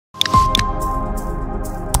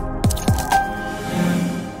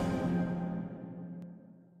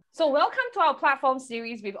So welcome to our platform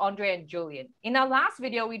series with Andre and Julian. In our last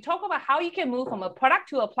video, we talked about how you can move from a product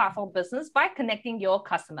to a platform business by connecting your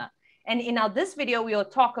customer. And in this video, we will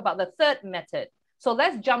talk about the third method. So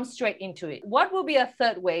let's jump straight into it. What will be a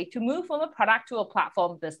third way to move from a product to a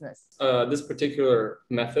platform business? This particular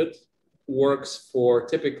method works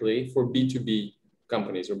typically for B2B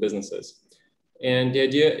companies or businesses. And the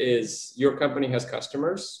idea is your company has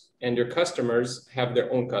customers and your customers have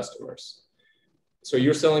their own customers. So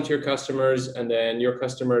you're selling to your customers and then your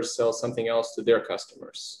customers sell something else to their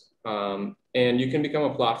customers. And you can become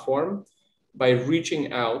a platform by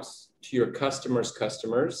reaching out to your customers'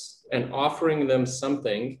 customers and offering them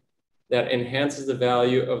something that enhances the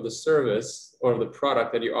value of the service or the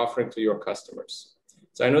product that you're offering to your customers.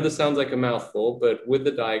 So I know this sounds like a mouthful, but with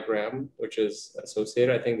the diagram, which is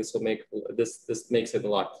associated, I think this makes it a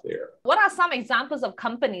lot clearer. What are some examples of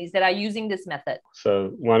companies that are using this method?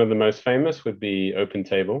 So one of the most famous would be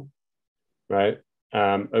OpenTable, right?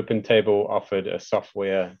 OpenTable offered a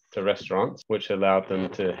software to restaurants, which allowed them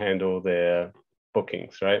to handle their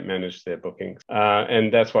bookings, right? Manage their bookings.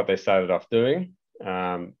 And that's what they started off doing.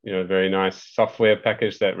 Very nice software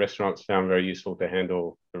package that restaurants found very useful to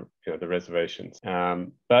handle the reservations.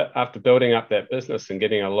 But after building up that business and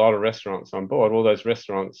getting a lot of restaurants on board, all those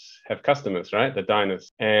restaurants have customers, right? The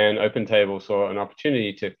diners. And OpenTable saw an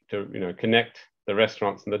opportunity to connect the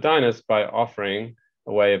restaurants and the diners by offering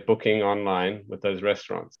a way of booking online with those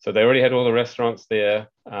restaurants. So they already had all the restaurants there.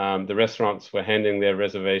 The restaurants were handling their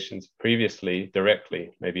reservations previously directly,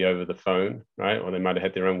 maybe over the phone, right? Or they might have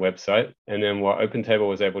had their own website. And then what OpenTable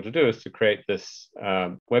was able to do is to create this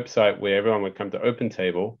website where everyone would come to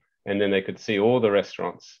OpenTable and then they could see all the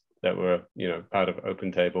restaurants that were, part of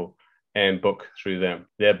OpenTable and book through them,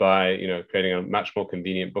 thereby, creating a much more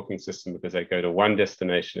convenient booking system because they go to one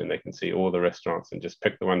destination and they can see all the restaurants and just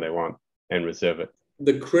pick the one they want and reserve it.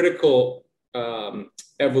 The critical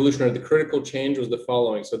evolution or the critical change was the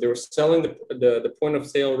following. So they were selling the point of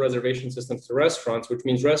sale reservation systems to restaurants, which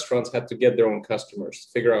means restaurants had to get their own customers,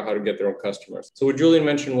 figure out how to get their own customers. So what Julian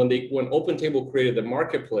mentioned, when OpenTable created the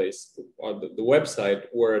marketplace, the website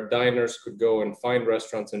where diners could go and find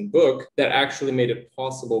restaurants and book, that actually made it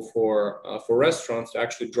possible for restaurants to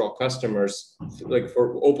actually draw customers, like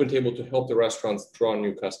for OpenTable to help the restaurants draw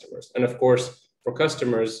new customers. And of course, for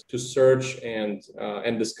customers to search and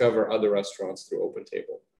discover other restaurants through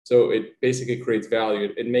OpenTable. So it basically creates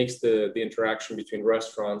value. It makes the interaction between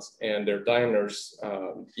restaurants and their diners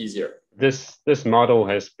easier. This model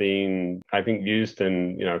has been, I think, used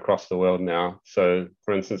across the world now. So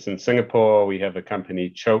for instance, in Singapore, we have a company,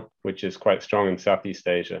 Chope, which is quite strong in Southeast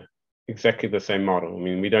Asia. Exactly the same model. I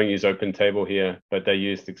mean, we don't use OpenTable here, but they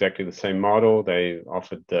used exactly the same model. They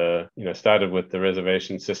offered started with the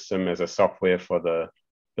reservation system as a software for the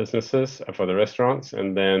businesses, for the restaurants,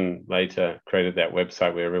 and then later created that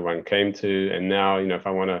website where everyone came to. And now, if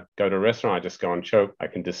I want to go to a restaurant, I just go on Chope. I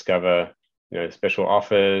can discover special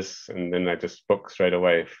offers, and then I just book straight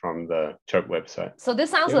away from the Chope website. So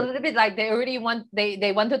this sounds a little bit like they already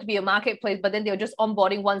they wanted to be a marketplace, but then they were just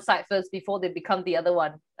onboarding one site first before they become the other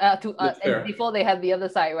one, and before they have the other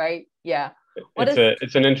side, right? Yeah.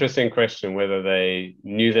 It's an interesting question whether they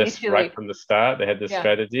knew this right from the start. They had this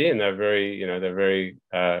strategy, and they're very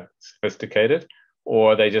sophisticated,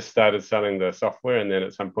 or they just started selling the software, and then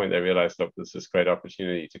at some point they realized, look, this is a great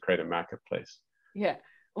opportunity to create a marketplace. Yeah.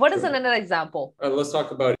 What is another example? Let's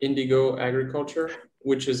talk about Indigo Agriculture,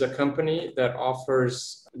 which is a company that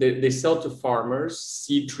offers, they sell to farmers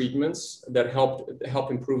seed treatments that help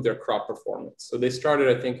improve their crop performance. So they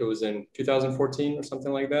started, I think it was in 2014 or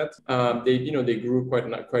something like that. They grew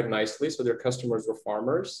quite nicely. So their customers were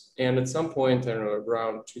farmers. And at some point, I don't know,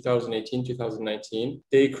 around 2018, 2019,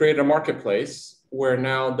 they created a marketplace where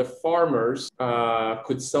now the farmers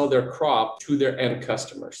could sell their crop to their end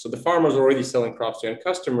customers. So the farmers were already selling crops to end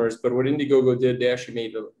customers, but what Indiegogo did, they actually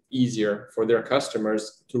made it easier for their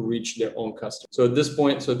customers to reach their own customers. So at this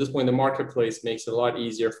point, the marketplace makes it a lot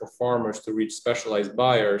easier for farmers to reach specialized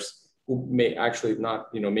buyers who may actually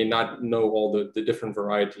may not know all the different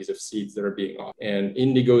varieties of seeds that are being offered. And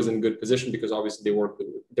Indigo is in a good position because obviously they work with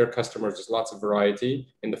their customers. There's lots of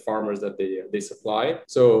variety in the farmers that they supply.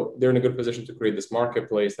 So they're in a good position to create this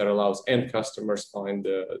marketplace that allows end customers find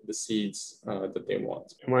the seeds that they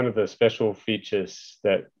want. One of the special features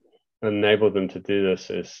that enabled them to do this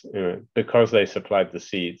is, because they supplied the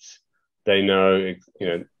seeds, they know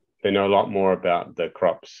a lot more about the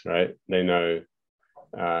crops, right? They know,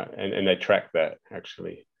 and they track that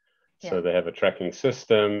actually. So they have a tracking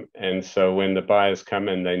system, and so when the buyers come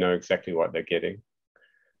in, they know exactly what they're getting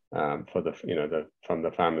from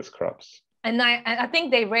the farmers' crops. And I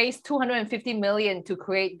think they raised 250 million to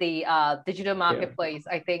create the digital marketplace,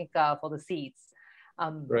 I think, for the seeds.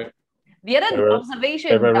 Right. The other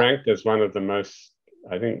observation... They were ranked as one of the most,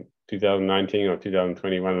 I think, 2019 or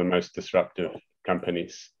 2020, one of the most disruptive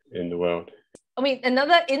companies in the world. I mean,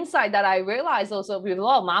 another insight that I realized also with a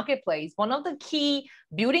lot of marketplace, one of the key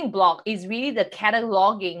building block is really the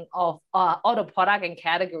cataloging of all the product and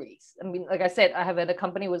categories. I mean, like I said, I have a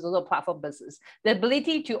company with a little platform business. The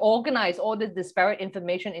ability to organize all the disparate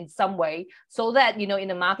information in some way so that, you know, in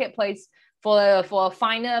the marketplace, for a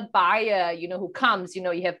final buyer, you know, who comes, you know,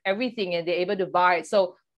 you have everything and they're able to buy it.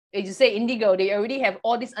 So as you say, Indigo, they already have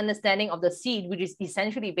all this understanding of the seed, which is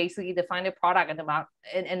essentially basically the final product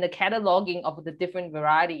and the cataloging of the different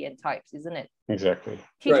variety and types, isn't it? Exactly.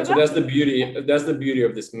 Right. So that's the beauty. That's the beauty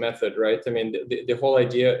of this method, right? I mean, the whole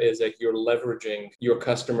idea is like you're leveraging your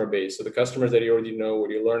customer base. So the customers that you already know, what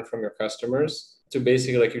you learn from your customers, to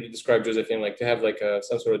basically, like you described, Josephine, like to have like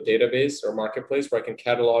some sort of database or marketplace where I can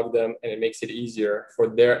catalog them, and it makes it easier for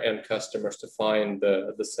their end customers to find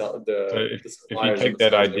the suppliers. If you take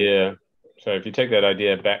that idea, so if you take that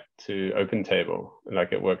idea back to OpenTable,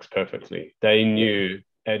 like it works perfectly. They knew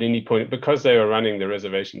at any point, because they were running the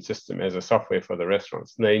reservation system as a software for the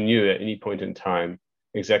restaurants, they knew at any point in time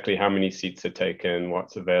exactly how many seats are taken,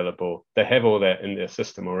 what's available. They have all that in their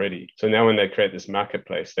system already. So now when they create this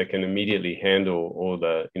marketplace, they can immediately handle all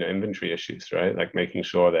the, you know, inventory issues, right? Like making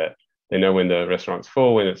sure that they know when the restaurant's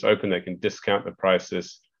full, when it's open, they can discount the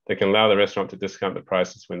prices. They can allow the restaurant to discount the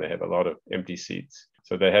prices when they have a lot of empty seats.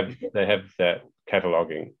 So they have that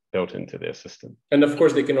cataloging built into their system. And of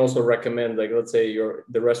course, they can also recommend, like, let's say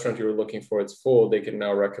the restaurant you were looking for, it's full. They can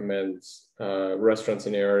now recommend restaurants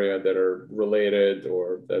in the area that are related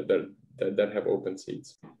or that have open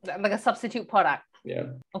seats. Like a substitute product. Yeah.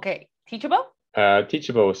 Okay. Teachable?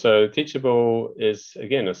 Teachable. So Teachable is,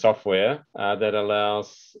 again, a software that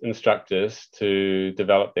allows instructors to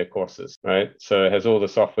develop their courses, right? So it has all the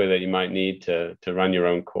software that you might need to run your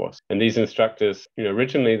own course. And these instructors, you know,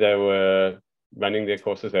 originally they were running their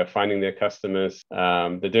courses, they're finding their customers,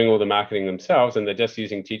 they're doing all the marketing themselves, and they're just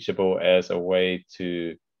using Teachable as a way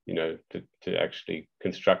to, you know, to actually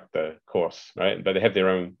construct the course, right? But they have their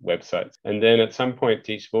own websites. And then at some point,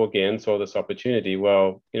 Teachable again saw this opportunity.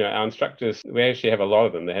 Well, you know, our instructors, we actually have a lot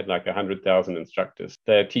of them. They had like 100,000 instructors.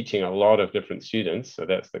 They're teaching a lot of different students. So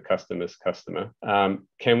that's the customer's customer.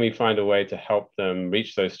 Can we find a way to help them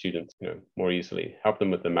reach those students, you know, more easily, help them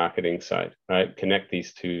with the marketing side, right? Connect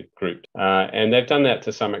these two groups. And they've done that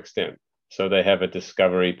to some extent. So they have a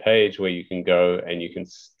discovery page where you can go and you can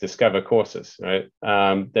discover courses, right?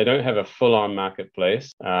 They don't have a full-on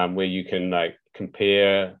marketplace where you can like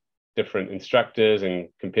compare different instructors and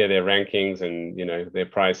compare their rankings and, you know, their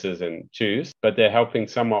prices and choose, but they're helping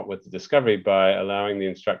somewhat with the discovery by allowing the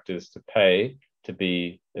instructors to pay to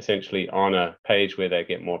be essentially on a page where they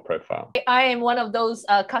get more profile. I am one of those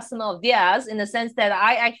customer of theirs in the sense that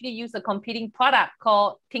I actually use a competing product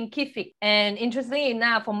called Thinkific. And interestingly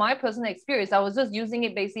enough, from my personal experience, I was just using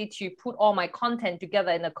it basically to put all my content together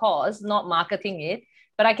in a course, not marketing it.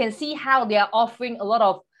 But I can see how they are offering a lot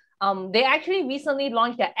of, they actually recently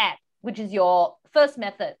launched their app, which is your first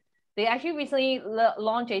method. They actually recently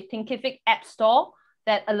launched a Thinkific app store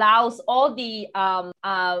that allows all the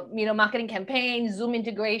you know, marketing campaigns, Zoom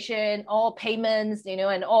integration, all payments, you know,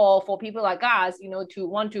 and all for people like us, you know, to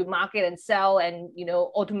want to market and sell and, you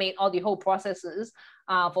know, automate all the whole processes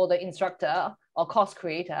for the instructor or course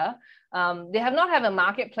creator. They have not have a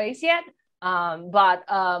marketplace yet, but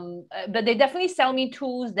they definitely sell me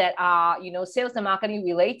tools that are, you know, sales and marketing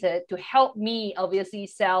related to help me obviously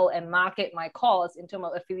sell and market my course in terms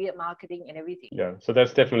of affiliate marketing and everything. Yeah, so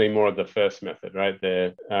that's definitely more of the first method, right?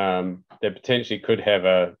 They potentially could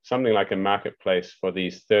have something like a marketplace for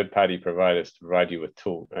these third-party providers to provide you with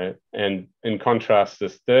tools, right? And in contrast,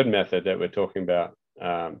 this third method that we're talking about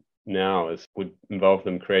now would involve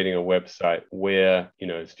them creating a website where, you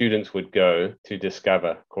know, students would go to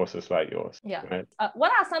discover courses like yours. Yeah. Right?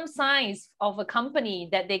 What are some signs of a company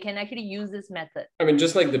that they can actually use this method? I mean,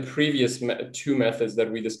 just like the previous two methods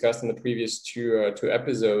that we discussed in the previous two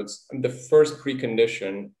episodes, the first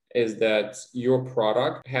precondition is that your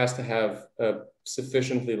product has to have a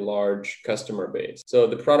sufficiently large customer base. So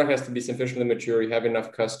the product has to be sufficiently mature, you have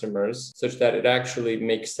enough customers such that it actually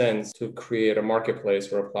makes sense to create a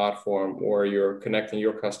marketplace or a platform or you're connecting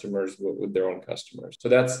your customers with their own customers. So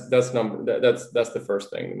that's the first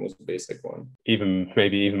thing, the most basic one.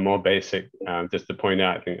 Maybe even more basic, just to point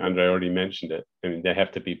out, I think Andrei already mentioned it. I mean, they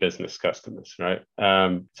have to be business customers, right?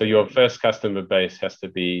 So your first customer base has to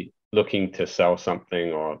be looking to sell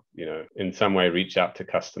something or, you know, in some way reach out to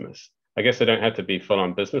customers. I guess they don't have to be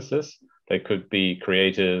full-on businesses. They could be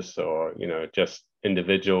creators or, just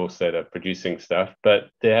individuals that are producing stuff, but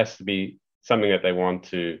there has to be something that they want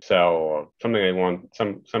to sell or something they want,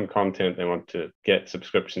 some content they want to get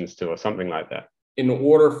subscriptions to or something like that. In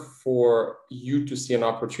order for you to see an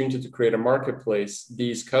opportunity to create a marketplace,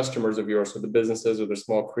 these customers of yours, so the businesses or the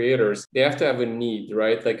small creators, they have to have a need,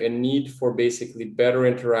 right? Like a need for basically better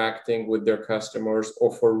interacting with their customers or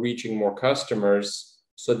for reaching more customers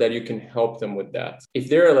so that you can help them with that. If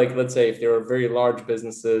they're like, let's say, if there are very large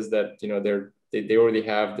businesses that, they already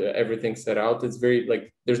have everything set out, it's very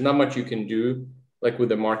like, there's not much you can do like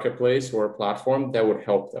with a marketplace or a platform that would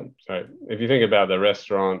help them. Right. If you think about the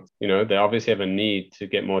restaurant, they obviously have a need to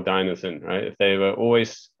get more diners in, right? If it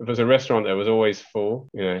was a restaurant that was always full,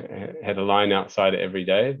 had a line outside it every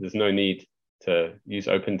day, there's no need to use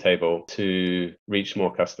OpenTable to reach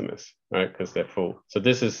more customers, right? Because they're full. So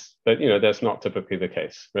that's not typically the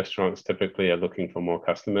case. Restaurants typically are looking for more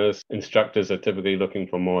customers. Instructors are typically looking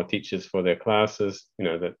for more teachers for their classes,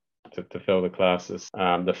 to fill the classes.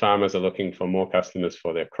 The farmers are looking for more customers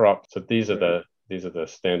for their crops. So these are the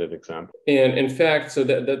standard examples. And in fact, so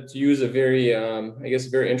that to use a very,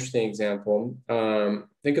 very interesting example,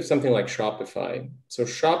 think of something like Shopify. So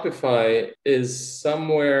Shopify is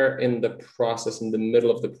somewhere in the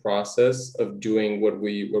middle of the process of doing what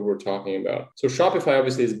we're talking about. So Shopify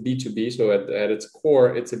obviously is B2B. So at its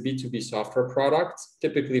core, it's a B2B software product,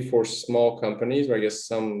 typically for small companies, or I guess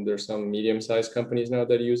there's some medium-sized companies now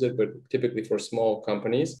that use it, but typically for small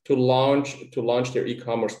companies to launch their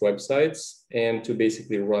e-commerce websites and to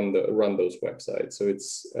basically run those websites. So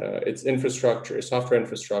it's infrastructure, software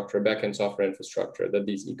infrastructure, backend software infrastructure that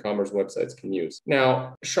these e-commerce websites can use.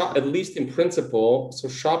 Now, at least in principle, so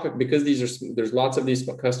because there's lots of these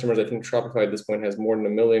customers. I think Shopify at this point has more than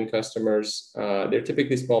 1 million customers. They're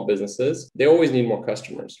typically small businesses. They always need more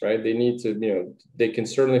customers, right? They need to, they can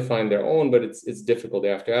certainly find their own, but it's difficult. They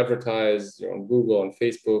have to advertise on Google and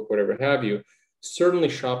Facebook, whatever have you. Certainly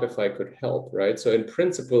Shopify could help, right? So in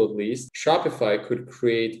principle, at least, Shopify could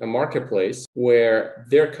create a marketplace where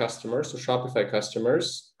their customers, so Shopify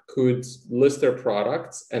customers, could list their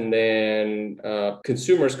products, and then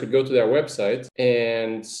consumers could go to their website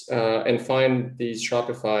and find these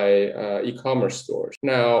Shopify e-commerce stores.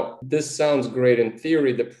 Now, this sounds great in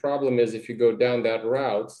theory. The problem is if you go down that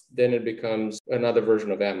route, then it becomes another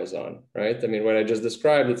version of Amazon, right? I mean, what I just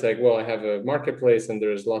described, it's like, well, I have a marketplace and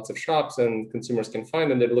there's lots of shops and consumers can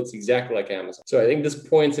find them that looks exactly like Amazon. So I think this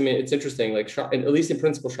points, it's interesting, like at least in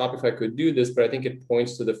principle, Shopify could do this, but I think it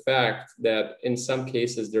points to the fact that in some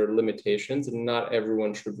cases, there are limitations and not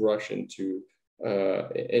everyone should rush into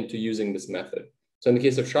using this method. So in the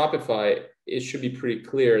case of Shopify, it should be pretty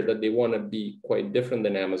clear that they want to be quite different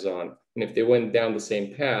than Amazon. And if they went down the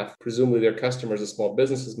same path, presumably their customers, the small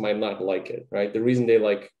businesses, might not like it, right? The reason they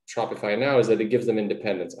like Shopify now is that it gives them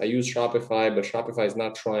independence. I use Shopify, but Shopify is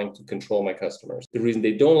not trying to control my customers. The reason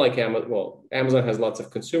they don't like Amazon, well, Amazon has lots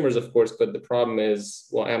of consumers, of course, but the problem is,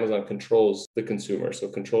 well, Amazon controls the consumer. So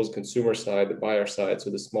it controls the consumer side, the buyer side. So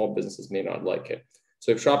the small businesses may not like it.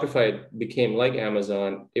 So if Shopify became like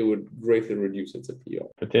Amazon, it would greatly reduce its appeal.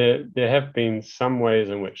 But there have been some ways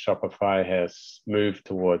in which Shopify has moved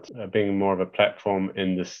towards being more of a platform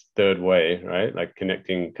in this third way, right? Like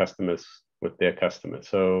connecting customers with their customers.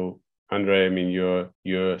 So Andrei,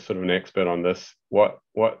 you're sort of an expert on this. What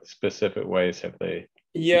specific ways have they?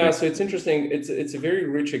 Yeah, so it's interesting. It's a very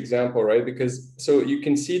rich example, right? Because so you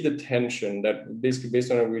can see the tension that basically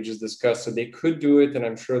based on what we just discussed. So they could do it, and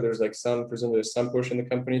I'm sure there's presumably there's some push in the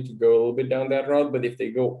company to go a little bit down that route. But if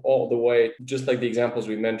they go all the way, just like the examples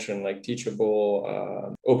we mentioned, like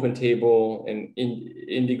Teachable, OpenTable, and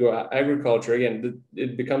Indigo Agriculture, again,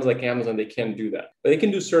 it becomes like Amazon. They can't do that, but they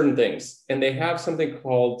can do certain things, and they have something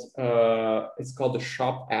called it's called the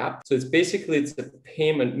Shop app. So it's a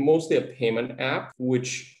payment, mostly a payment app, which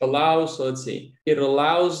allows, so let's see, it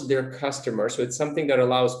allows their customers. So it's something that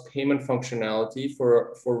allows payment functionality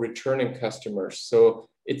for returning customers. So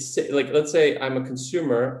it's like, let's say I'm a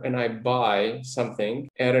consumer and I buy something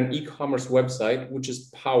at an e-commerce website, which is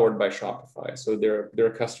powered by Shopify. So they're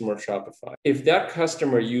a customer of Shopify. If that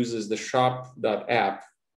customer uses the shop.app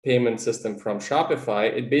payment system from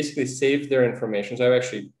Shopify, it basically saves their information. So I've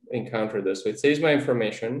actually encountered this. So it saves my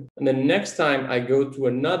information. And then next time I go to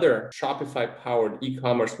another Shopify powered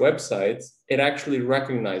e-commerce website, it actually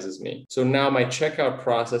recognizes me. So now my checkout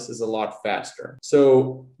process is a lot faster.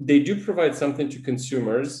 So they do provide something to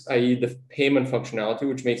consumers, i.e. the payment functionality,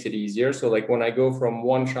 which makes it easier. So like when I go from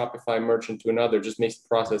one Shopify merchant to another, just makes the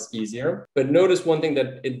process easier. But notice one thing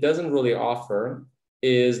that it doesn't really offer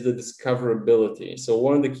is the discoverability. So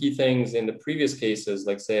one of the key things in the previous cases,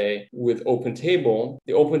 like say with OpenTable,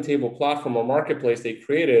 the OpenTable platform or marketplace they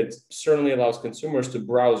created certainly allows consumers to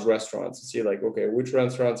browse restaurants and see like, okay, which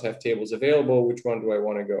restaurants have tables available? Which one do I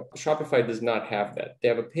want to go? Shopify does not have that. They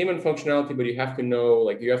have a payment functionality, but you have to know,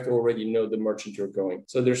 like you have to already know the merchant you're going.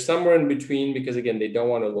 So there's somewhere in between because again, they don't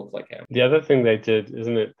want to look like Amazon. The other thing they did,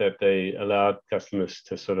 isn't it, that they allowed customers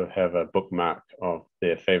to sort of have a bookmark of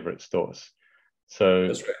their favorite stores. So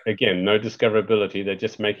That's right. Again, no discoverability. They're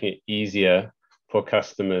just making it easier for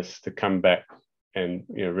customers to come back and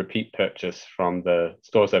repeat purchase from the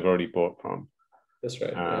stores they've already bought from. That's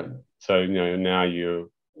right. So now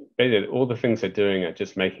you basically all the things they're doing are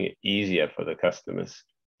just making it easier for the customers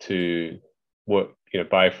to work,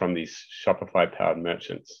 buy from these Shopify-powered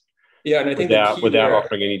merchants. Yeah, and I think without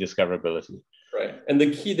offering any discoverability. Right. And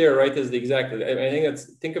the key there, right, is exactly, I think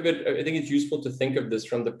it's useful to think of this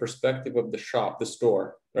from the perspective of the shop, the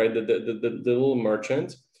store, right? The little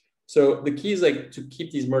merchant. So the key is like to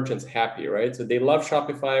keep these merchants happy, right? So they love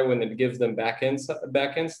Shopify when it gives them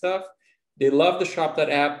backend stuff. They love the Shop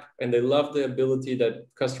app, and they love the ability that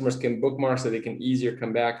customers can bookmark so they can easier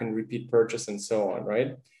come back and repeat purchase and so on,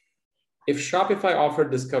 right? If Shopify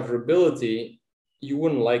offered discoverability, you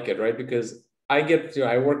wouldn't like it, right? Because I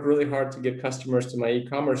work really hard to get customers to my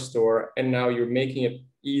e-commerce store, and now you're making it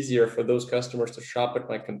easier for those customers to shop at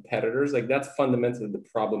my competitors. Like that's fundamentally the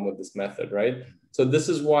problem with this method, right? So this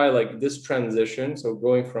is why like this transition, so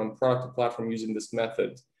going from product to platform using this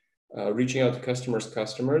method, reaching out to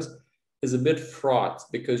customers is a bit fraught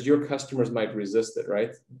because your customers might resist it,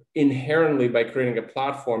 right? Inherently, by creating a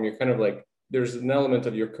platform, you're kind of like, there's an element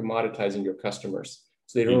of you're commoditizing your customers.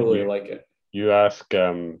 So they don't really like it. You ask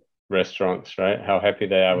restaurants, right, how happy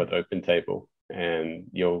they are with OpenTable, and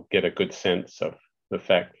you'll get a good sense of the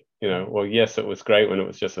fact, well, yes, it was great when it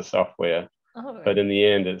was just a software, but in the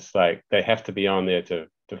end, it's like they have to be on there to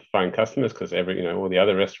find customers because all the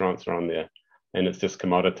other restaurants are on there, and it's just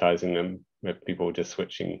commoditizing them with people just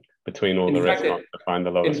switching between all the restaurants to find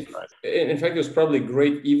the lowest price. In fact, it was probably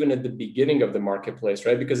great even at the beginning of the marketplace,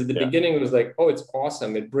 right? Because at the beginning, it was like, oh, it's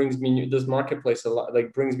awesome. It brings me this marketplace a lot,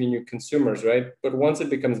 like brings me new consumers, right? But once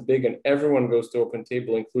it becomes big and everyone goes to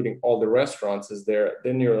OpenTable, including all the restaurants is there,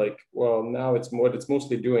 then you're like, well, now what it's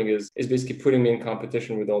mostly doing is basically putting me in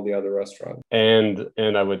competition with all the other restaurants. And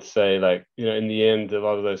I would say like, in the end, a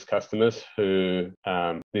lot of those customers who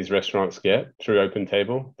these restaurants get through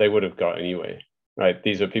OpenTable, they would have got anyway. Right.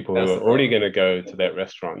 These are people who are already going to go to that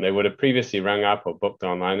restaurant. They would have previously rung up or booked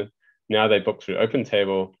online. Now they book through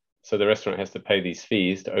OpenTable. So the restaurant has to pay these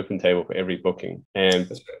fees to OpenTable for every booking.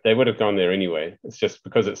 And they would have gone there anyway. It's just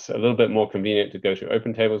because it's a little bit more convenient to go to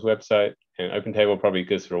OpenTable's website. And OpenTable probably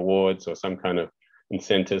gives rewards or some kind of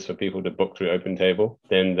incentives for people to book through OpenTable,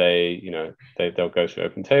 then they'll go through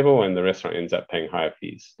OpenTable and the restaurant ends up paying higher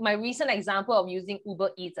fees. My recent example of using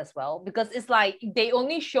Uber Eats as well, because it's like they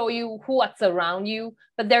only show you what's around you,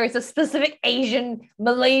 but there is a specific Asian,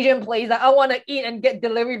 Malaysian place that I want to eat and get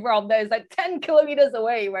delivery from that is like 10 kilometers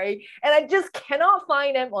away, right? And I just cannot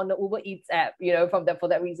find them on the Uber Eats app, for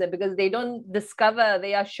that reason, because they don't discover,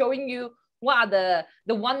 they are showing you what are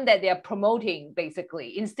the one that they are promoting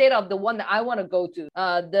basically instead of the one that I want to go to.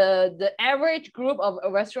 The average group of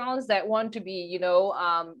restaurants that want to be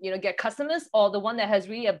get customers, or the one that has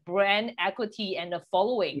really a brand equity and a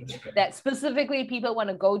following that specifically people want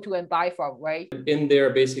to go to and buy from, right? In there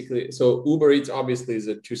basically, so Uber Eats obviously is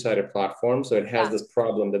a two-sided platform, so it has this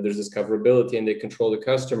problem that there's discoverability and they control the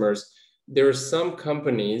customers. There are some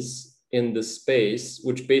companies in the space,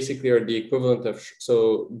 which basically are the equivalent of,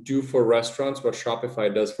 do for restaurants what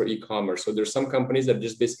Shopify does for e-commerce. So there's some companies that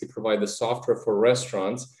just basically provide the software for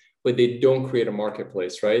restaurants, but they don't create a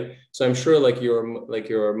marketplace, right? So I'm sure like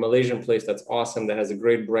your Malaysian place that's awesome, that has a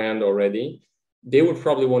great brand already, they would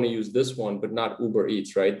probably want to use this one, but not Uber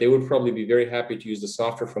Eats, right? They would probably be very happy to use the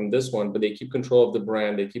software from this one, but they keep control of the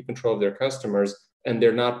brand, they keep control of their customers, and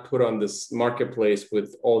they're not put on this marketplace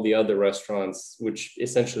with all the other restaurants, which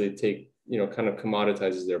essentially kind of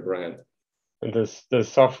commoditizes their brand. And the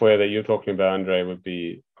software that you're talking about, Andrei,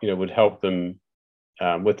 would help them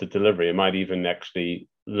with the delivery. It might even actually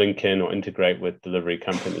link in or integrate with delivery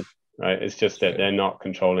companies, right? It's just that they're not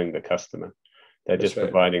controlling the customer. They're just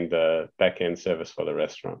providing the back-end service for the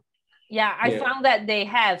restaurant. Yeah, I found that they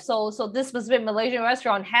have. So this specific Malaysian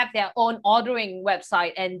restaurant have their own ordering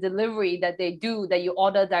website and delivery that they do, that you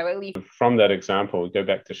order directly. From that example, go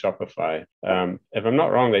back to Shopify. If I'm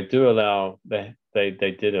not wrong, they do allow, they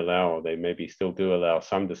did allow, or they maybe still do allow,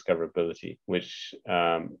 some discoverability, which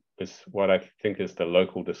is what I think is the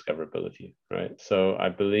local discoverability, right? So I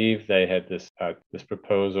believe they had this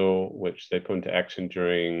proposal, which they put into action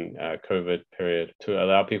during COVID period, to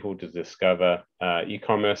allow people to discover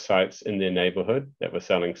e-commerce sites in their neighborhood that were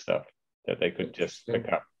selling stuff that they could just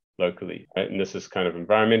pick up locally, right? And this is kind of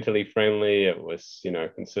environmentally friendly. It was,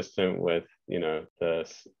 consistent with, the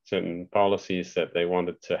certain policies that they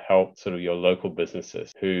wanted to help sort of your local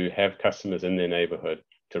businesses who have customers in their neighborhood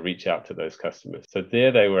to reach out to those customers. So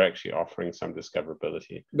there they were actually offering some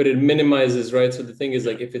discoverability. But it minimizes, right? So the thing is,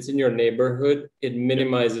 like, if it's in your neighborhood, it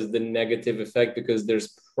minimizes the negative effect because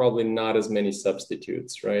there's probably not as many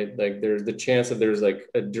substitutes, right? Like there's the chance that there's like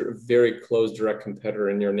a very close direct competitor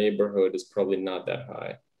in your neighborhood is probably not that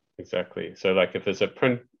high. Exactly. So like if there's a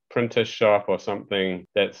printer shop or something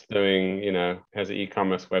that's doing, has an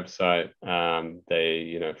e-commerce website,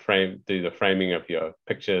 they, do the framing of your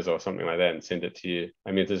pictures or something like that and send it to you.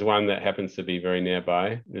 I mean, if there's one that happens to be very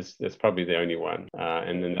nearby, there's probably the only one.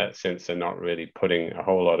 And in that sense, they're not really putting a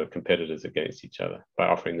whole lot of competitors against each other by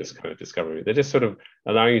offering this kind of discovery. They're just sort of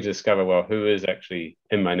allowing you to discover, well, who is actually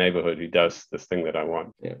in my neighborhood who does this thing that I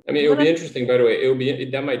want. Yeah. I mean, it would be interesting, by the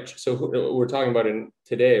way, so we're talking about it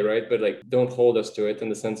today, right? But like, don't hold us to it in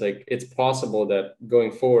the sense, like, it's possible that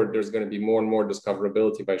going forward, there's going to be more and more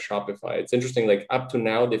discoverability by Shopify. It's interesting, like up to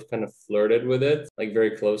now, they've kind of flirted with it, like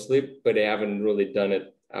very closely, but they haven't really done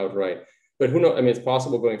it outright. But who knows? I mean, it's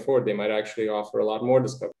possible going forward, they might actually offer a lot more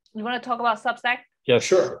discovery. You want to talk about Substack? Yes,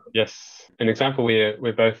 sure. Yes. An example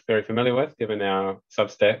we're both very familiar with, given our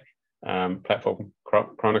Substack platform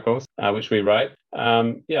chronicles, which we write.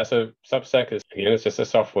 So Substack is, again, it's just a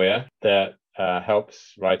software that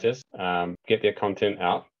helps writers get their content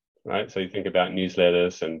out, right? So you think about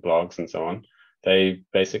newsletters and blogs and so on. They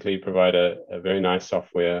basically provide a very nice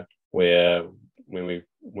software where when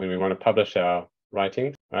we want to publish our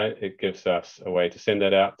writings, right, it gives us a way to send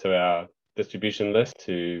that out to our distribution list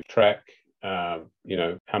to track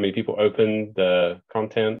how many people open the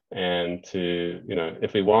content, and to,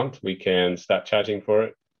 if we want, we can start charging for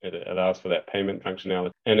it. It allows for that payment functionality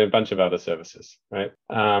and a bunch of other services, right?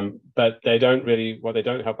 But what they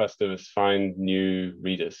don't help us do is find new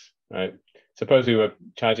readers, right? Suppose we were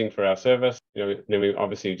charging for our service, then we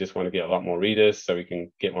obviously just want to get a lot more readers so we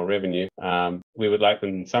can get more revenue. We would like them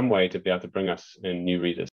in some way to be able to bring us in new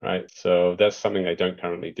readers, right? So that's something they don't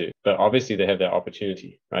currently do. But obviously they have that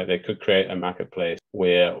opportunity, right? They could create a marketplace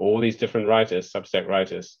where all these different writers, Substack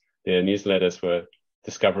writers, their newsletters were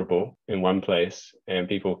discoverable in one place, and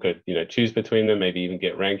people could choose between them, maybe even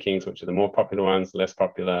get rankings, which are the more popular ones, less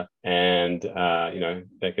popular, and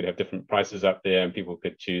they could have different prices up there and people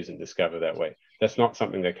could choose and discover that way. That's not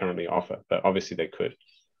something they currently offer, but obviously they could.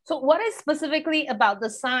 So what is specifically about the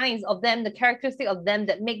signs of them, the characteristic of them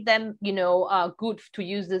that make them good to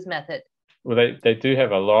use this method? Well, they do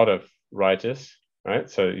have a lot of writers, right?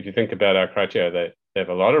 So if you think about our criteria, they have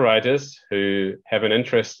a lot of writers who have an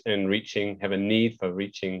interest in have a need for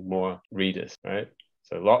reaching more readers, right?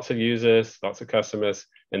 So lots of users, lots of customers,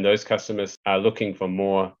 and those customers are looking for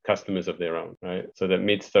more customers of their own, right? So that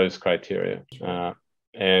meets those criteria.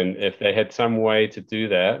 And if they had some way to do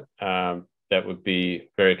that, that would be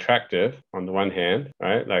very attractive on the one hand,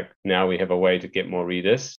 right? Like now we have a way to get more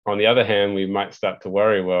readers. On the other hand, we might start to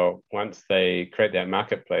worry, well, once they create that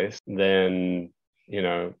marketplace, then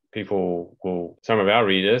some of our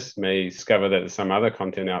readers may discover that there's some other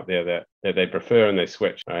content out there that they prefer and they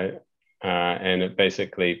switch, right? And it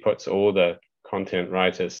basically puts all the content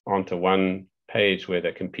writers onto one page where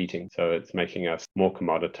they're competing. So it's making us more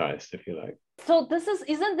commoditized, if you like. So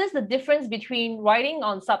isn't this the difference between writing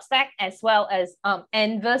on Substack as well as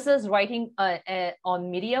and versus writing on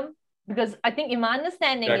Medium? Because I think in my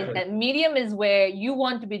understanding is that Medium is where you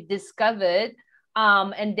want to be discovered,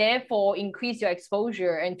 and therefore increase your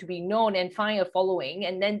exposure and to be known and find a following,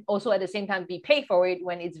 and then also at the same time be paid for it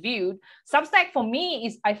when it's viewed. Substack for me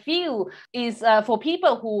is for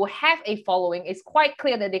people who have a following. It's quite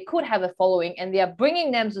clear that they could have a following and they are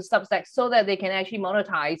bringing them to Substack so that they can actually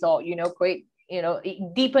monetize or create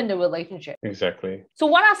deepen the relationship. Exactly. So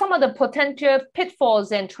what are some of the potential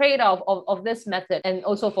pitfalls and trade-off of this method, and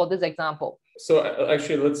also for this example? So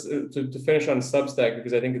actually, let's to finish on Substack,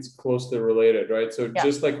 because I think it's closely related, right? So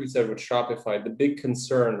just like we said with Shopify, the big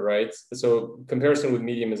concern, right? So comparison with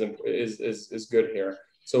Medium is good here.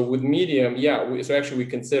 So with Medium, we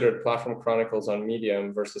considered Platform Chronicles on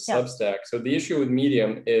Medium versus Substack. So the issue with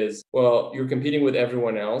Medium is, well, you're competing with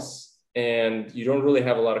everyone else. and you don't really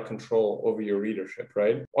have a lot of control over your readership,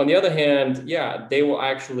 right? On the other hand, yeah, they will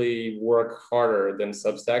actually work harder than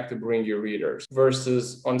Substack to bring you readers,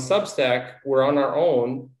 versus on Substack, we're on our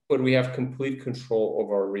own, but we have complete control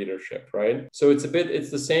over our readership, right? So it's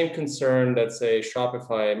the same concern that, say,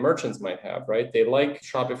 Shopify merchants might have, right? They like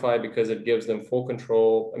Shopify because it gives them full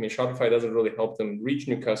control. I mean, Shopify doesn't really help them reach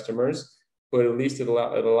new customers, but at least it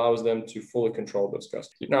allows them to fully control those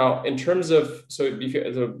customers. Now, in terms of, so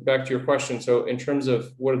back to your question, so in terms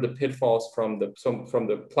of what are the pitfalls from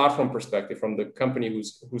the platform perspective, from the company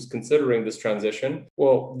who's considering this transition,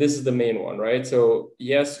 well, this is the main one, right? So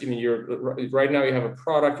yes, I mean, right now you have a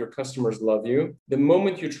product, your customers love you. The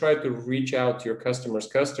moment you try to reach out to your customers,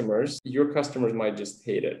 your customers might just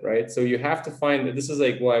hate it, right? So you have to find, this is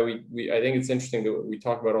like why I think it's interesting that we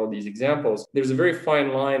talk about all these examples. There's a very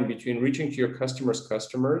fine line between reaching to your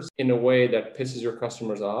customers in a way that pisses your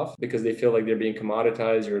customers off because they feel like they're being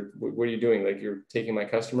commoditized. What are you doing? Like, you're taking my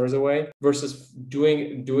customers away, versus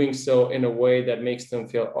doing so in a way that makes them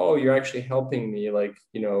feel, oh, you're actually helping me, like,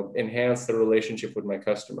 enhance the relationship with my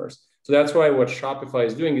customers. So that's why what Shopify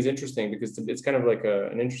is doing is interesting, because it's kind of like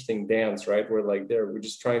an interesting dance, right? Where like we're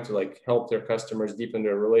just trying to like help their customers deepen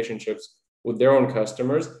their relationships with their own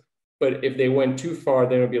customers. But if they went too far,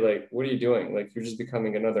 then it would be like, what are you doing? Like, you're just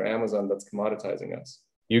becoming another Amazon that's commoditizing us.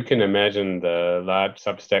 You can imagine the large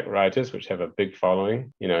Substack writers, which have a big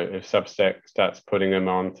following. If Substack starts putting them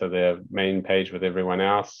onto their main page with everyone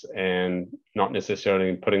else and not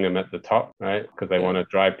necessarily putting them at the top, right? Because they want to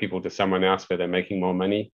drive people to someone else where they're making more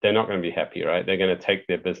money. They're not going to be happy, right? They're going to take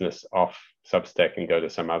their business off Substack and go to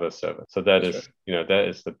some other server. So that is, that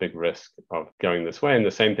is the big risk of going this way. And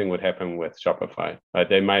the same thing would happen with Shopify, right?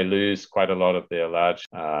 They may lose quite a lot of their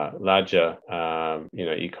larger,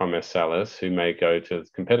 e-commerce sellers who may go to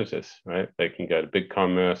competitors, right? They can go to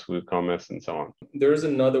BigCommerce, WooCommerce, and so on. There's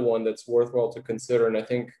another one that's worthwhile to consider. And I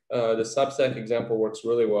think the Substack example works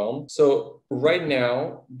really well. So right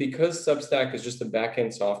now, because Substack is just a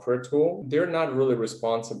backend software tool, they're not really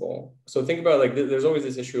responsible. So think about, like, there's always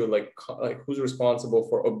this issue of like who's responsible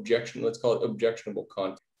for let's call it objectionable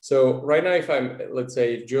content. So right now, let's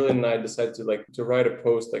say if Julian and I decide to write a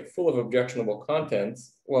post like full of objectionable content,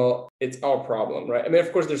 well, it's our problem, right? I mean,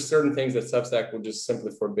 of course, there's certain things that Substack will just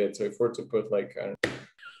simply forbid. So if we're to put like,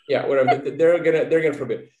 whatever, they're gonna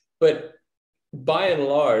forbid. But by and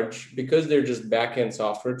large, because they're just back-end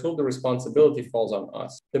software tool, the responsibility falls on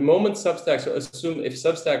us. The moment Substack, so assume if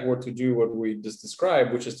Substack were to do what we just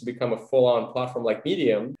described, which is to become a full-on platform like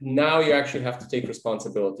Medium, now you actually have to take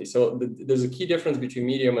responsibility. So there's a key difference between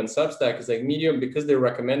Medium and Substack is like Medium, because they're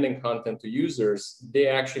recommending content to users, they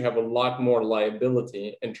actually have a lot more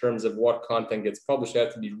liability in terms of what content gets published. They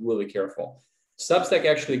have to be really careful. Substack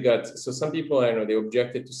actually so some people, I know, they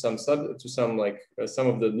objected to some of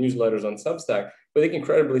the newsletters on Substack, but they can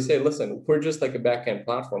credibly say, listen, we're just like a backend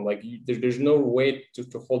platform. Like, there's no way to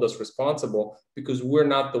hold us responsible because we're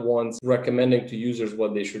not the ones recommending to users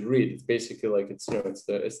what they should read. It's basically like, it's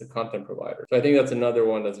the content provider. So I think that's another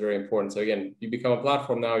one that's very important. So again, you become a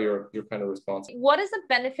platform now, you're kind of responsible. What is the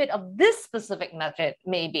benefit of this specific method,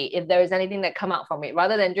 maybe, if there is anything that come out from it,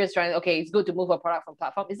 rather than just trying, okay, it's good to move a product from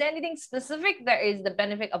platform? Is there anything specific that is the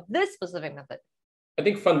benefit of this specific method? I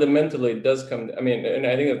think fundamentally it does come, and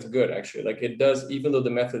I think that's good, actually. Like, it does, even though the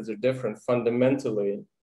methods are different, fundamentally,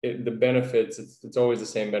 the benefits, it's always the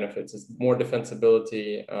same benefits. It's more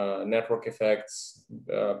defensibility, network effects,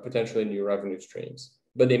 potentially new revenue streams.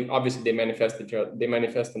 But they manifest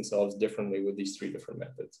themselves differently with these three different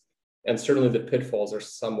methods. And certainly the pitfalls are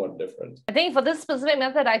somewhat different. I think for this specific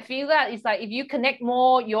method, I feel that it's like if you connect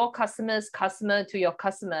more your customer to your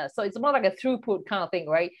customer, so it's more like a throughput kind of thing,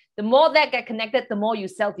 right? The more that get connected, the more you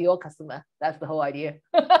sell to your customer. That's the whole idea.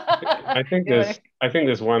 I think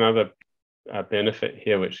there's one other benefit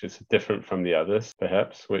here, which is different from the others,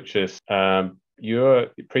 perhaps, which is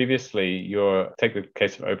take the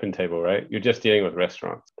case of OpenTable, right? You're just dealing with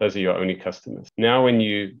restaurants. Those are your only customers. Now, when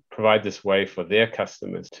you provide this way for their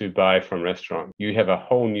customers to buy from restaurants, you have a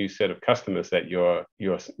whole new set of customers that you're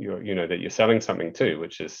selling something to,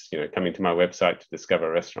 which is, coming to my website to discover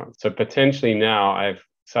restaurants. So potentially now I've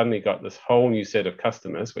suddenly got this whole new set of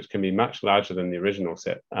customers, which can be much larger than the original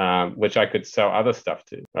set, which I could sell other stuff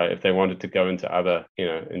to, right? If they wanted to go into other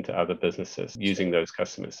businesses using those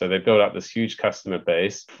customers. So they build up this huge customer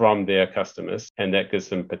base from their customers, and that gives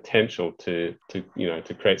them potential to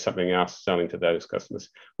create something else selling to those customers.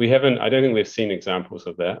 I don't think we've seen examples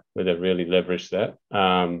of that where they've really leveraged that.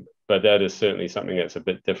 But that is certainly something that's a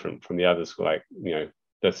bit different from the others, like,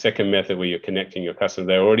 the second method where you're connecting your customers,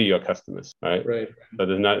 they're already your customers, right? Right. So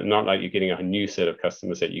there's not like you're getting a new set of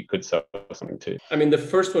customers that you could sell something to. I mean, the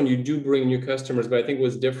first one, you do bring new customers, but I think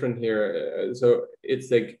what's different here, so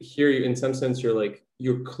it's like here, in some sense,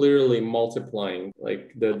 you're clearly multiplying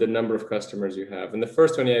like the number of customers you have. And the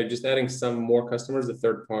first one, yeah, you're just adding some more customers, the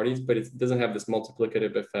third parties, but it doesn't have this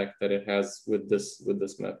multiplicative effect that it has with this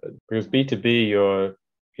method. Because B2B,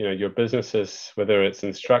 your businesses, whether it's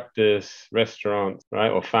instructors, restaurants, right,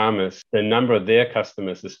 or farmers, the number of their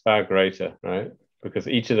customers is far greater, right? Because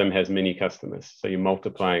each of them has many customers. So you're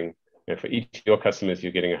multiplying, for each of your customers,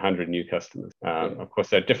 you're getting 100 new customers. Of course,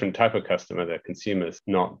 they're a different type of customer, they're consumers,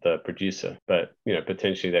 not the producer. But,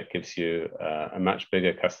 potentially that gives you a much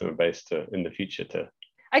bigger customer base in the future to.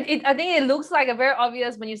 I think it looks like a very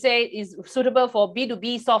obvious when you say it's suitable for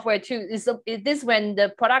B2B software too. Is this when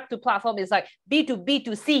the product to platform is like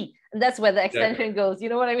B2B2C, and that's where the extension goes. You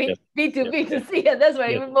know what I mean? Yes. B2B2C, and that's where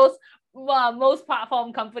even most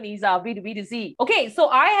platform companies are B2B2C. Okay, so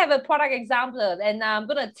I have a product example, and I'm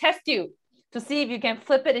gonna test you to see if you can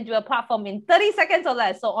flip it into a platform in 30 seconds or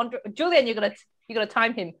less. So Julian, you're gonna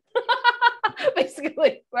time him.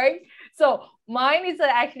 Basically, right? So mine is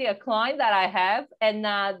actually a client that I have, and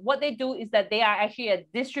what they do is that they are actually a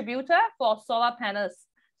distributor for solar panels,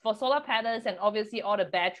 and obviously all the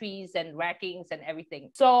batteries and rackings and everything.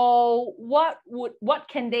 So what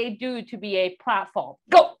can they do to be a platform?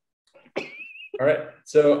 Go. All right.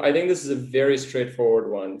 So I think this is a very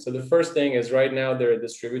straightforward one. So the first thing is right now they're a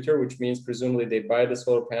distributor, which means presumably they buy the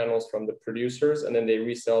solar panels from the producers and then they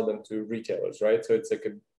resell them to retailers, right? So it's like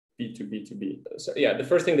a B2B2B. So yeah, the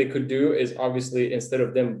first thing they could do is obviously instead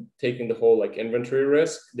of them taking the whole like inventory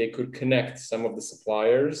risk, they could connect some of the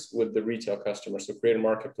suppliers with the retail customers. So create a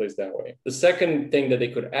marketplace that way. The second thing that they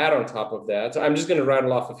could add on top of that, so I'm just going to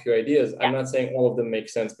rattle off a few ideas. I'm not saying all of them make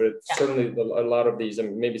sense, but certainly a lot of these,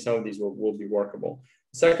 and maybe some of these will be workable.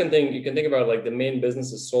 The second thing you can think about, like the main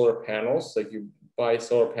business is solar panels. Like you buy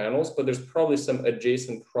solar panels, but there's probably some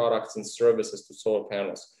adjacent products and services to solar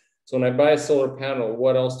panels. So when I buy a solar panel,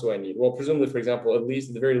 what else do I need? Well, presumably, for example, at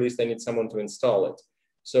the very least, I need someone to install it.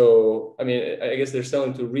 So, I mean, I guess they're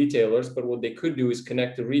selling to retailers, but what they could do is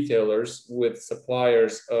connect the retailers with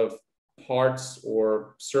suppliers of parts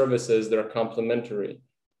or services that are complementary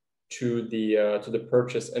to the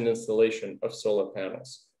purchase and installation of solar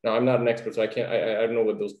panels. Now, I'm not an expert, so I don't know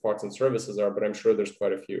what those parts and services are, but I'm sure there's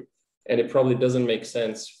quite a few. And it probably doesn't make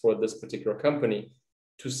sense for this particular company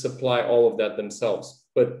to supply all of that themselves,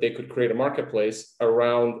 but they could create a marketplace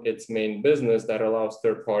around its main business that allows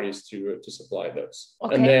third parties to supply those.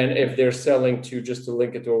 Okay. And then if they're selling to, just to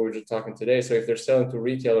link it to what we were just talking today, so if they're selling to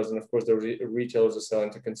retailers, and of course the retailers are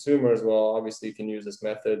selling to consumers, well, obviously you can use this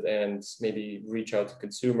method and maybe reach out to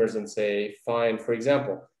consumers and say, for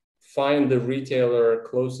example, find the retailer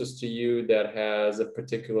closest to you that has a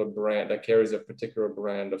particular brand, that carries a particular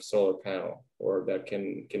brand of solar panel, or that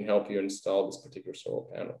can help you install this particular solar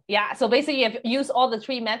panel. Yeah, so basically you have used all the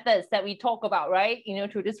three methods that we talk about, right?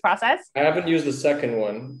 Through this process. I haven't used the second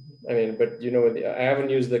one. I mean, but I haven't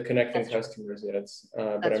used the connecting customers yet,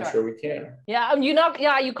 but I'm sure we can. Yeah,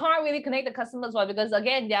 you can't really connect the customers one because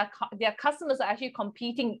again, their customers are actually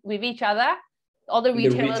competing with each other. All the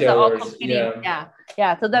retailers are all competing.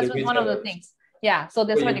 Yeah. So that's one of the things. Yeah. So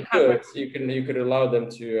that's why you could allow them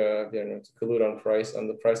to collude on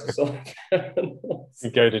the price of solar panels.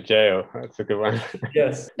 Go to jail. That's a good one.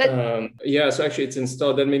 Yes. So actually it's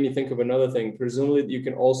installed. That made me think of another thing. Presumably you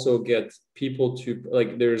can also get people to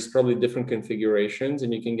there's probably different configurations,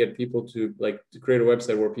 and you can get people to create a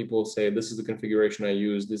website where people say, this is the configuration I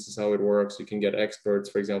use, this is how it works. You can get experts,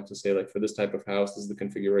 for example, to say for this type of house, this is the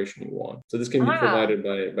configuration you want. So this can be provided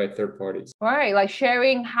by third parties. Right. Like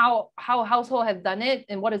sharing how household have done it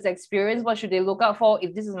and what is the experience, what should they look out for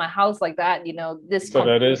if this is my house like that, this. So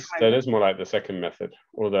that is more like the second method,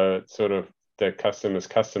 although it's sort of their customers.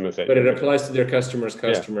 But it applies to their customers.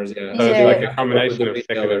 Yeah. So it's like a combination of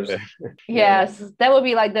second and third. Yes, that would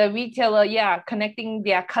be like the retailer, connecting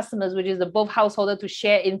their customers, which is the both householder to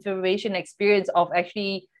share information experience of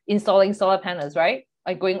actually installing solar panels, right?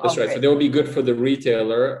 That's right. So that would be good for the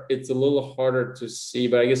retailer. It's a little harder to see,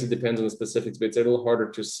 but I guess it depends on the specifics, but it's a little harder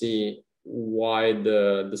to see why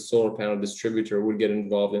the solar panel distributor would get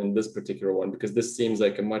involved in this particular one, because this seems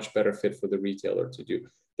like a much better fit for the retailer to do.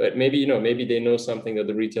 But maybe they know something that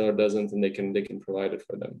the retailer doesn't, and they can provide it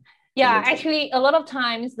for them. Yeah, actually, a lot of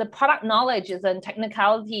times the product knowledge and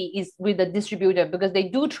technicality is with the distributor, because they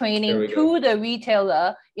do training to the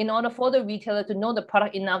retailer in order for the retailer to know the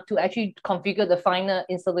product enough to actually configure the final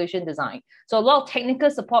installation design. So a lot of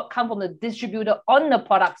technical support comes from the distributor on the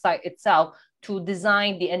product side itself to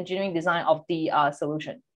design the engineering design of the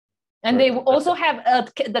solution. And Right. they also have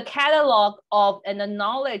the catalog of and the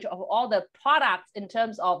knowledge of all the products in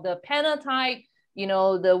terms of the panel type, you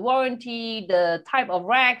know, the warranty, the type of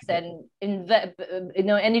racks, and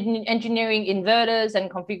engineering inverters and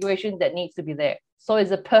configuration that needs to be there. So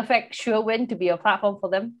it's a perfect sure win to be a platform for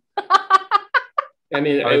them. I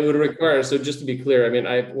mean, it would require, so just to be clear, I mean,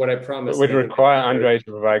 what I promised. It would require Andrei to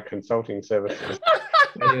provide consulting services.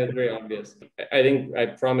 I think that's very obvious. I think I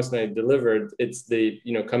promised and I delivered. It's the,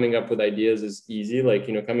 you know, coming up with ideas is easy. Like,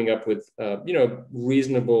 you know, coming up with, you know,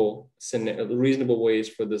 reasonable ways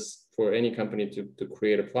for any company to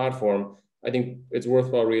create a platform. I think it's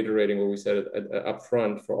worthwhile reiterating what we said up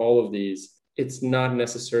front for all of these. It's not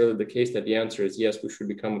necessarily the case that the answer is yes, we should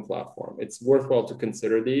become a platform. It's worthwhile to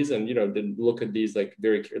consider these and, you know, to look at these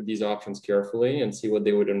these options carefully and see what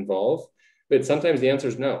they would involve. But sometimes the answer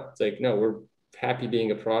is no. It's like, no, we're happy being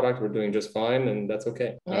a product, we're doing just fine, and that's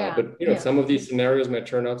okay. Yeah. But you know, some of these scenarios might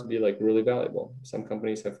turn out to be like really valuable. Some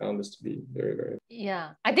companies have found this to be very, very.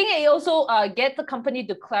 Yeah, I think it also get the company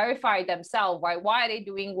to clarify themselves, right? Why are they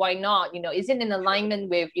doing? Why not? You know, is it in alignment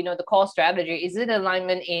with, you know, the core strategy? Is it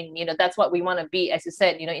alignment in, you know, that's what we want to be, as you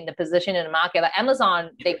said, you know, in the position in the market. Like Amazon,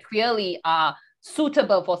 they clearly are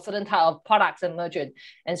suitable for certain type of products and merchant,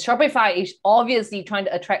 and Shopify is obviously trying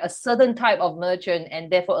to attract a certain type of merchant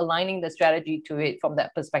and therefore aligning the strategy to it from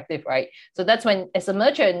that perspective, right? So that's when, as a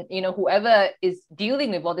merchant, you know, whoever is dealing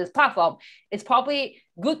with all this platform, it's probably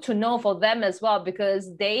good to know for them as well, because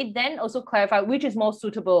they then also clarify which is more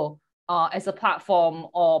suitable as a platform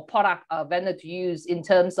or product vendor to use in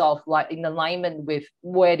terms of like in alignment with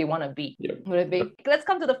where they want to be. Yep. Would it be? Let's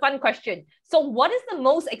come to the fun question. So what is the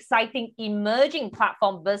most exciting emerging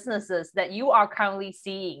platform businesses that you are currently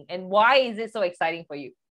seeing, and why is it so exciting for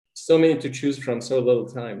you? So many to choose from, so little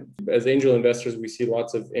time. As angel investors, we see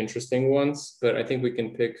lots of interesting ones, but I think we can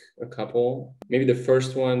pick a couple. Maybe the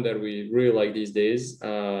first one that we really like these days,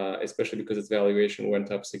 especially because its valuation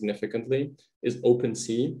went up significantly, is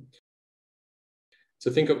OpenSea. So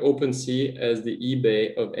think of OpenSea as the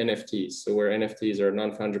eBay of NFTs. So where NFTs are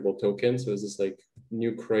non-fungible tokens. So it's this like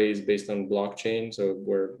new craze based on blockchain. So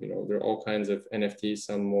where, you know, there are all kinds of NFTs,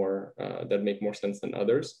 some more that make more sense than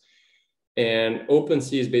others. And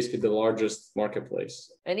OpenSea is basically the largest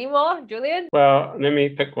marketplace. Any more, Julian? Well, let me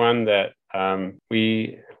pick one that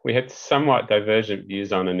we had somewhat divergent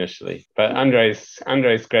views on initially, but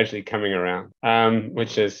Andrei's gradually coming around,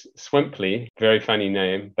 which is Swimply, very funny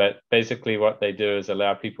name, but basically what they do is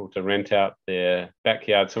allow people to rent out their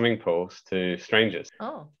backyard swimming pools to strangers.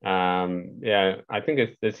 Oh. Yeah, I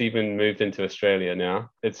think it's even moved into Australia now.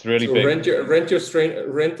 It's really so big. Rent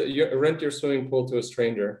your swimming pool to a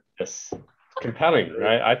stranger. Yes. Compelling,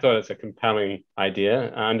 right? I thought it's a compelling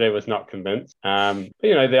idea. Andrei was not convinced. But,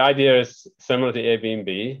 you know, the idea is similar to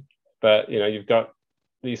Airbnb, but, you know, you've got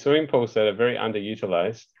these swimming pools that are very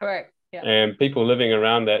underutilized. Correct. Yeah. And people living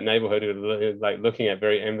around that neighborhood are like looking at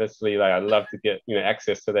very enviously, like, I'd love to get, you know,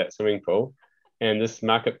 access to that swimming pool. And this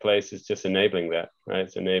marketplace is just enabling that, right?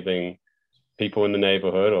 It's enabling people in the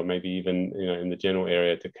neighborhood, or maybe even, you know, in the general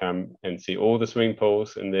area, to come and see all the swimming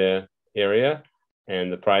pools in their area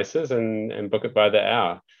and the prices, and book it by the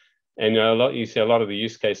hour. And, you know, you see a lot of the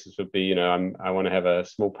use cases would be, you know, I want to have a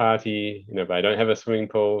small party, you know, but I don't have a swimming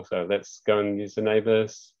pool, so let's go and use the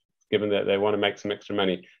neighbors, given that they want to make some extra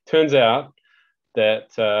money. Turns out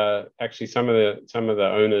that actually some of the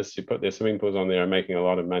owners who put their swimming pools on there are making a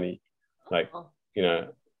lot of money, like, you know,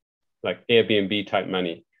 like Airbnb type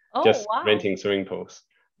money, just renting swimming pools,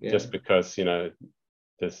 just because, you know,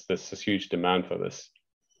 there's this huge demand for this.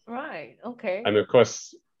 Right. Okay. And of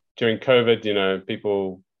course, during COVID, you know,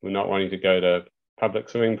 people were not wanting to go to public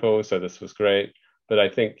swimming pools, so this was great. But I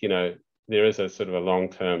think, you know, there is a sort of a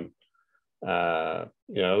long-term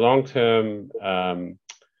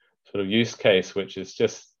sort of use case, which is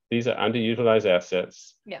just, these are underutilized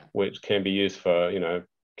assets, which can be used for, you know,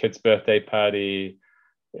 kids' birthday party,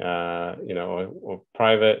 you know, or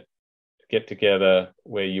private get together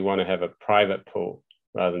where you want to have a private pool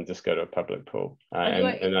rather than just go to a public pool.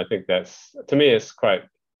 And I think that's, to me, it's quite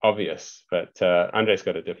obvious, but Andrei's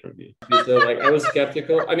got a different view. So, like, I was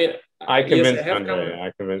skeptical. I mean, I convinced Andrei.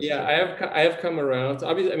 I have come around. So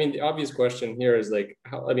obviously, I mean, the obvious question here is like,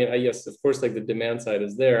 how, I mean, yes, of course, like the demand side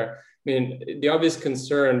is there. I mean, the obvious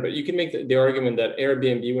concern, but you can make the argument that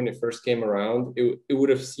Airbnb, when it first came around, it would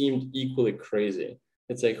have seemed equally crazy.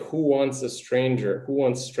 It's like, who wants a stranger? Who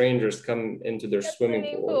wants strangers come into their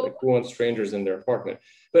swimming pool? Like, who wants strangers in their apartment?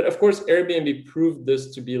 But of course, Airbnb proved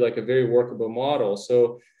this to be like a very workable model.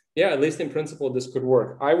 So Yeah, at least in principle, this could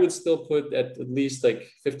work. I would still put at least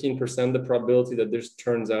like 15% the probability that this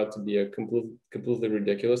turns out to be a completely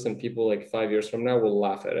ridiculous, and people like 5 years from now will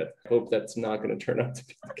laugh at it. I hope that's not going to turn out to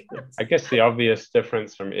be the case. I guess the obvious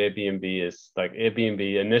difference from Airbnb is like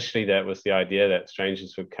Airbnb, initially that was the idea that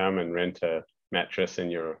strangers would come and rent a mattress in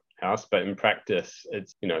your house, but in practice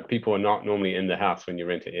it's, you know, people are not normally in the house when you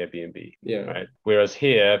rent an Airbnb, right? Whereas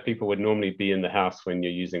here people would normally be in the house when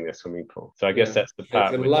you're using their swimming pool. So I guess that's the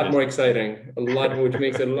part it's a lot more exciting, which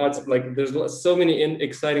makes it a lot, like there's so many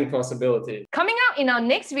exciting possibilities. Coming out in our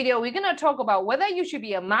next video, we're going to talk about whether you should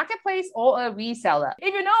be a marketplace or a reseller.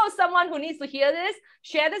 If you know someone who needs to hear this,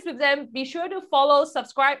 share this with them. Be sure to follow,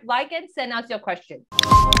 subscribe, like, and send us your question.